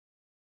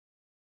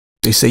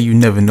They say you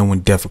never know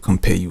when death will come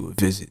pay you a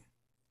visit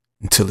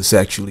until it's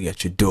actually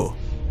at your door.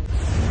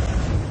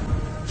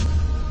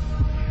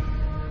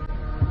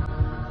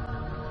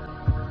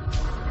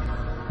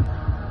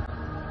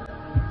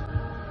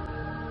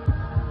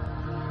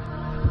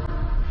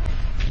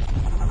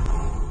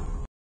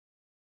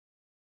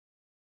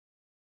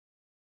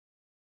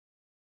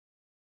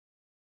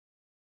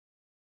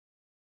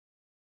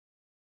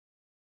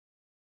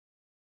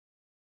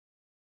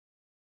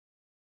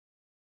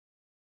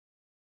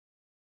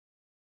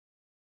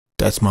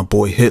 That's my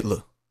boy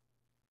Hitler.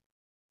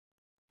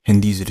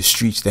 And these are the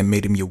streets that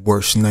made him your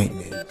worst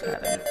nightmare.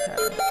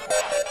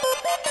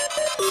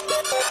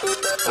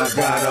 I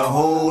got a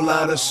whole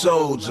lot of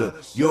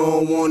soldiers. You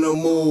don't wanna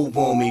move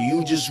on me,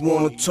 you just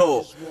wanna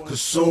talk. Cause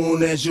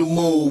soon as you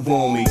move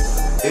on me,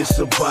 it's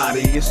a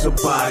body, it's a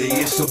body,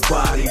 it's a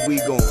body. We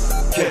gon'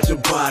 catch a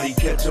body,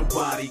 catch a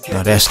body.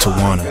 Now that's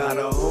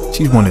Tawana.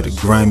 She's one of the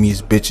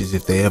grimiest bitches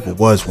if there ever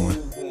was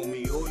one.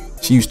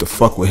 She used to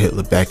fuck with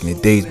Hitler back in the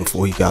days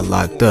before he got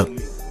locked up.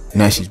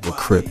 Now she's with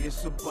Crip.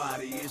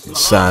 The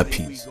side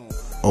piece.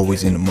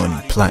 Always in the money,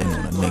 plotting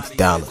on the next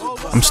dollar.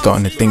 I'm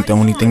starting to think the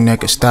only thing that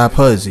could stop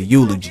her is a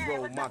eulogy.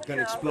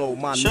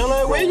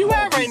 Charlotte, where you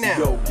at right now?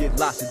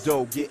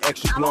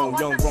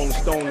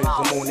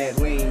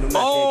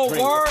 Oh,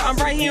 word, I'm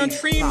right here on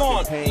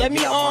Tremont. Let me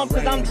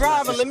cause I'm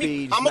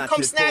driving. I'ma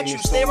come snatch you.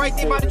 Stay right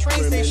there by the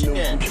train station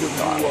then.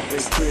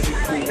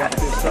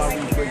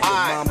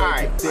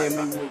 Alright.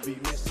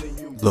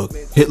 Look,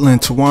 Hitler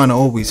and Tawana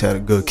always had a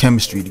good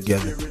chemistry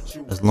together,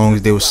 as long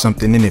as there was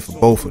something in it for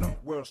both of them.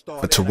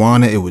 For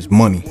Tawana, it was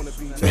money.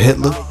 For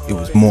Hitler, it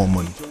was more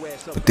money.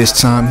 But this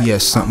time, he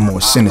had something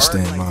more sinister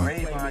in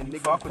mind.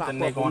 Fuck with the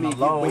nigga on the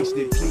low.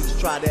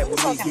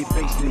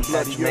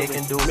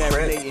 Jamaican dude,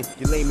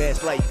 your lame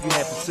ass life, you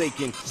have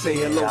forsaken. Say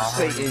hello,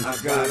 Satan. I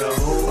got a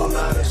whole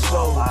lot of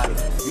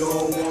soldiers. You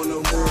don't wanna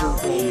move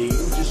on me, you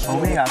just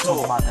wanna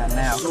talk. About that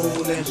now.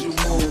 Soon as you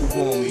move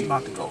on me,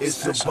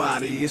 it's a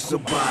body, it's a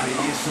body,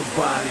 it's a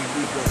body.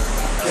 We gon'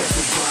 catch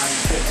a body,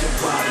 catch a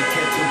body,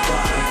 catch a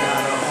body. I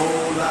got a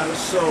whole lot of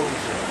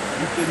soldiers.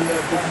 You can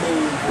never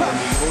move on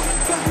me, all you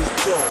do is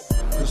talk.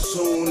 As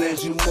soon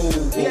as you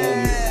move on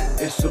me,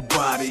 it's a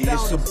body,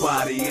 it's a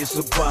body, it's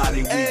a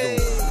body. We gon'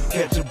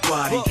 catch a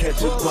body,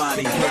 catch a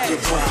body, catch a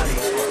body.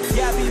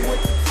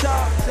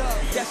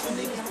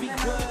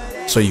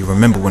 So you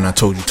remember when I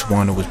told you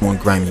Tawana was one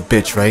grimy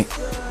bitch, right?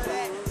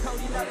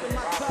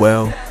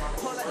 Well,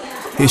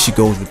 here she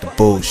goes with the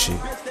bullshit.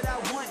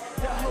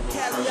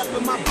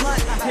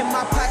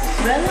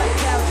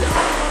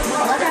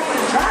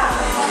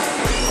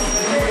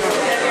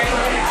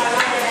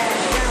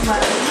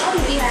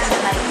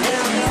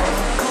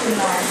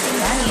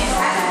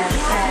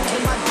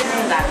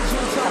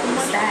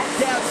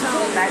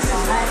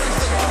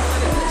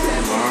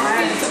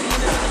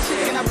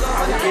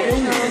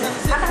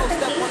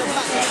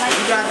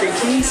 You got the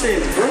keys in,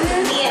 bro?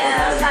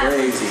 Yeah. That's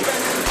crazy.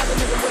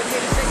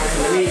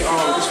 Let me, this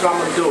is what I'm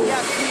gonna do.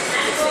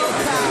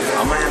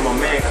 I'm gonna have my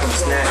man come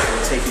snatch you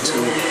and take you to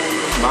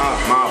my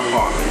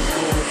apartment.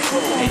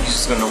 And you're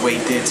just gonna wait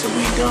there till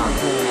we done.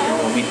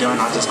 And when we done,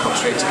 I'll just come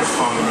straight to the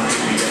apartment and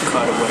give you that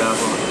cut or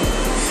whatever.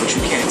 But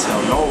you can't tell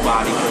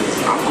nobody because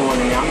I'm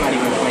going in there, I'm not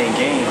even playing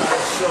games.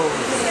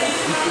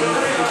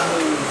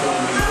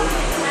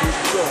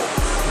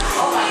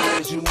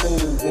 As you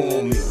move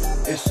on me,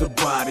 it's a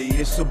body,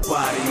 it's a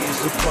body,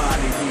 it's a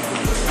body.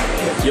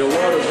 Yo,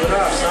 Waters, what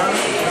up, son?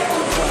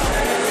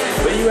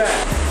 Where you at?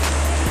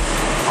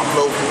 I'm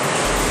local.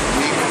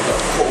 We a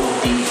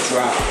cold deep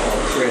drop on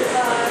Crip.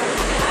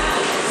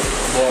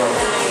 Or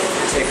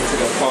take her to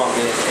the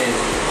apartment and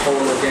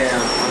hold her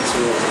down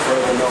until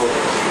further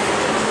notice.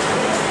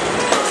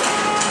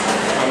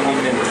 How many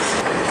minutes?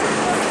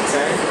 10?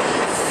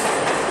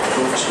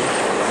 Vultures.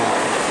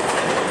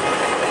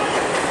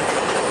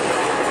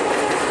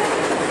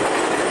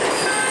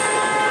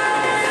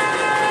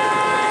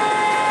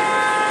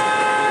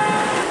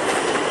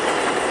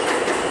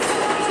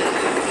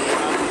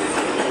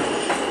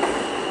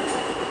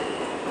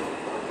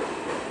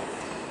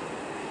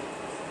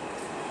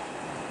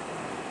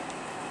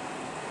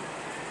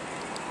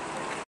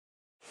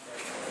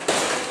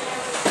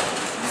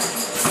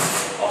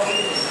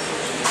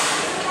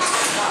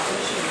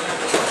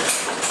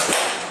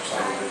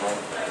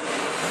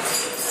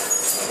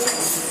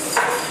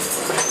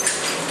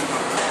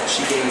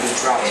 She gave me the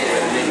drop to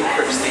her and then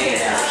Crip stand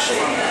and shit.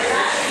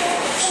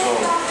 So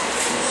I'm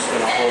just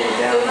gonna hold her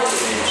down and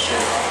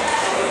shit.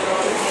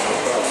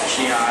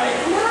 She alright.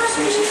 As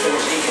soon as she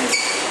finishes eating.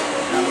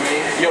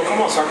 Yo, come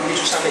on, so I can get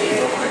you something to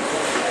eat real quick.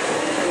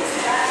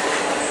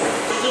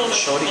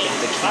 Shorty got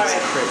the keys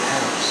to Crip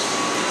house.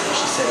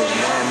 She said it's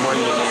mad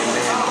money and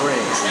mad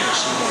bricks and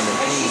she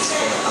wanted beans for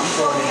it. I'm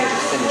going in there to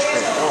finish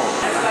Crip home.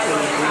 I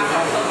couldn't agree with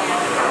her.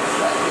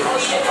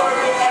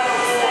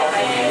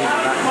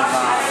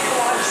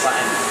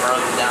 Something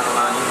further down the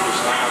line, you can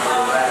just have a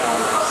little rat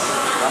on us.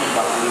 I'm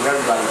about to leave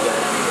everybody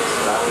together.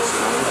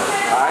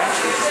 Alright?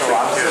 So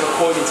I'm just gonna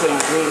call you until you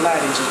green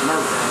light and just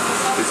murder.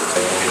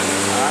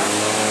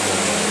 Alright?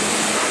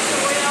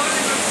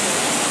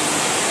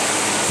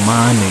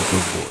 my nigga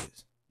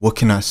boys. What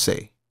can I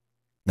say?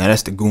 Now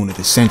that's the goon of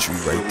the century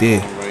right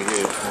there.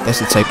 That's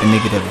the type of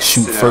nigga that would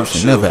shoot first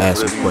and never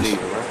ask a question.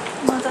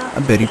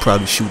 I bet he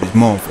probably shoot his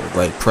mom for the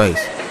right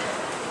price.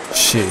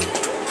 Shit,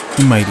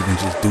 he might even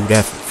just do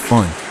that for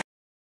fun.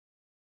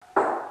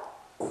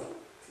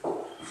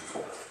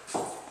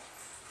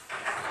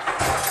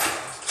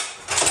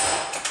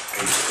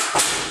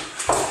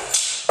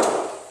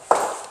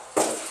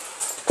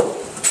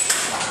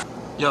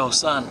 Yo,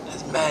 son,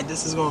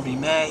 this is gonna be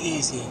mad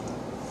easy.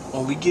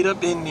 When we get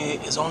up in there,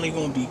 it's only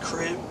gonna be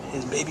Crip,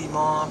 his baby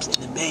moms, and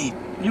the baby.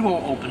 You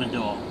gonna open the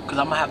door, cause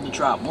I'm gonna have the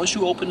drop. Once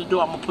you open the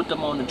door, I'm gonna put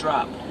them on the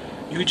drop.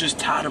 You just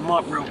tie them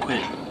up real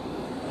quick.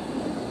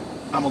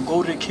 I'm gonna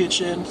go to the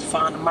kitchen,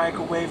 find the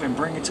microwave, and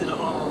bring it to the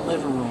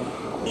living room.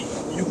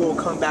 You gonna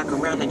come back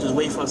around and just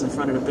wait for us in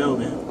front of the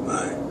building.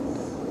 Alright.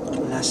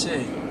 And that's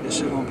it. This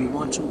shit gonna be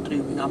 1, 2, 3.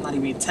 I'm not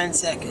even 10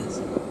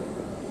 seconds.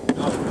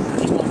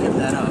 He's gonna give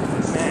that up.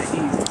 Man,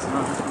 easy,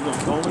 son. You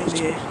gonna go in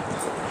there,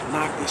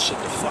 knock this shit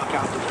the fuck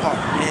out the park,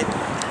 man.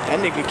 That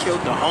nigga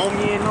killed the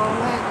homie and all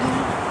that,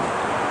 man.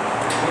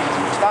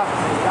 Stop it,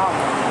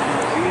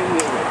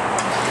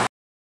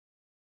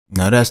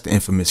 Now that's the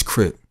infamous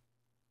Crip,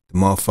 the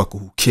motherfucker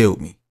who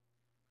killed me.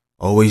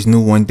 Always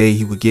knew one day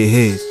he would get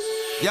his.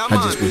 I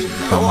just wish it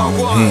was by my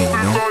own hand, you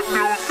know?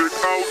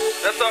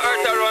 That's how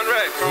Earth run,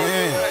 right?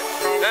 Yeah.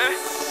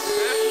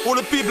 All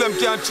the people them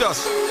can't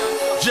trust.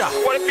 Ja.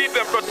 What the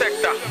people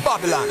protector?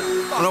 Babylon.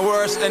 One of the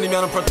worst enemy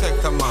and a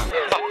protector, man.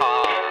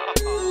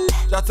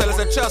 Just tell us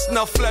to trust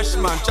no flesh,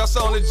 man. Trust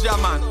only Jah,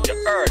 man. The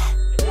Earth.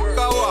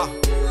 Kawa.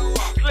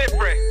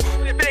 Slippery.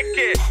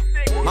 Sticky.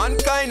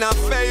 Mankind a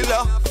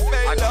failure.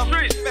 A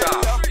tree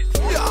star.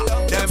 Yeah.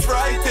 Them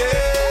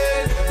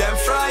frightened. Them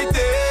frightened.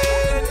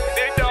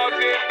 The dogs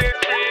in the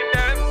street,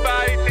 them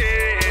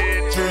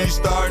fighting.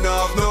 3-star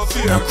now, no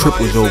fear. Now Crip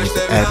was always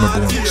the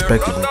admirable and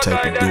respectable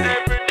type of dude.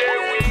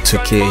 He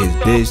took care of his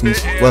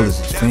business as well as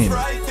his family.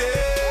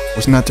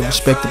 What's not to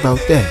respect about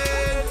that?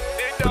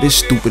 But his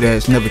stupid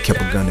ass never kept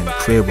a gun in the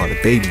crib while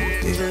the baby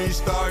was there.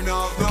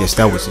 I guess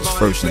that was his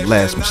first and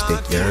last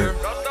mistake, you heard?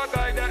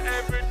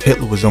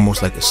 Hitler was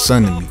almost like a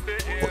son to me,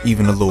 or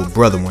even a little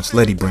brother once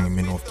Letty bring him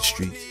in off the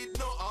streets.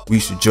 We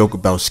used to joke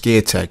about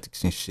scare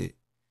tactics and shit.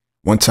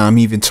 One time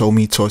he even told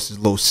me he tossed his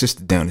little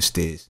sister down the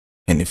stairs,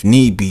 and if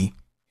need be,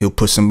 he'll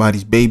put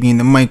somebody's baby in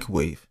the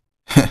microwave.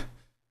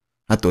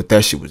 I thought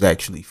that shit was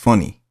actually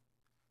funny.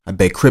 I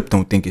bet Crip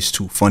don't think it's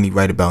too funny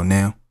right about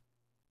now.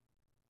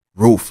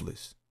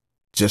 Ruthless,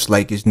 just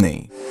like his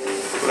name,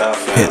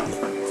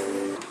 Hitler.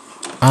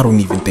 I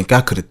don't even think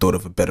I could have thought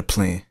of a better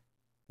plan.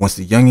 Once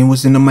the youngin'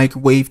 was in the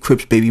microwave,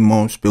 Crip's baby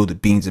mom spilled the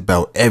beans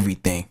about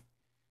everything.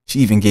 She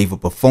even gave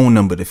up a phone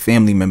number to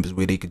family members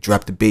where they could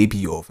drop the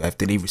baby off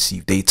after they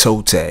received their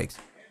toe tags.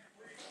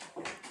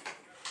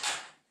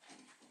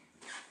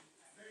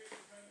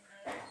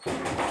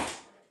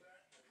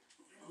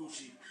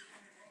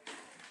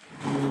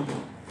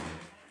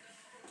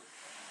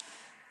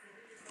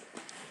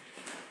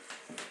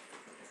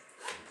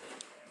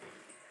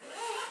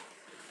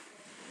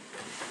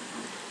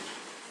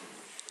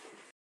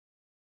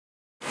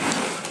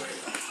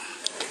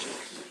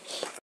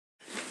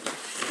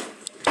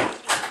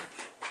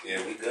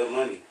 Yeah, we good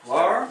money.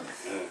 What?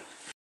 Yeah.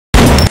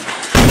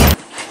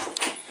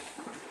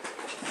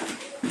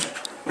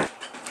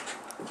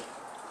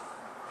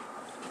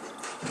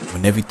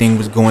 When everything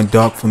was going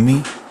dark for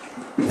me,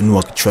 I knew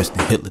I could trust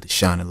in Hitler to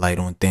shine a light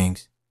on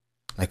things.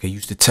 Like I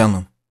used to tell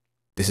him,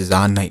 this is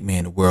our nightmare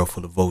in a world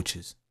full of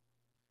vultures.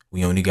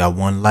 We only got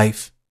one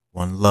life,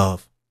 one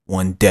love,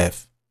 one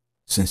death.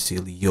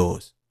 Sincerely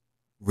yours,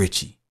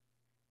 Richie.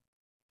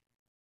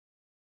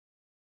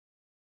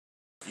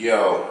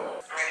 Yo.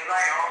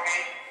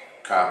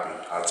 Copy.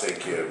 I'll take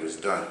care of it. It's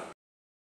done.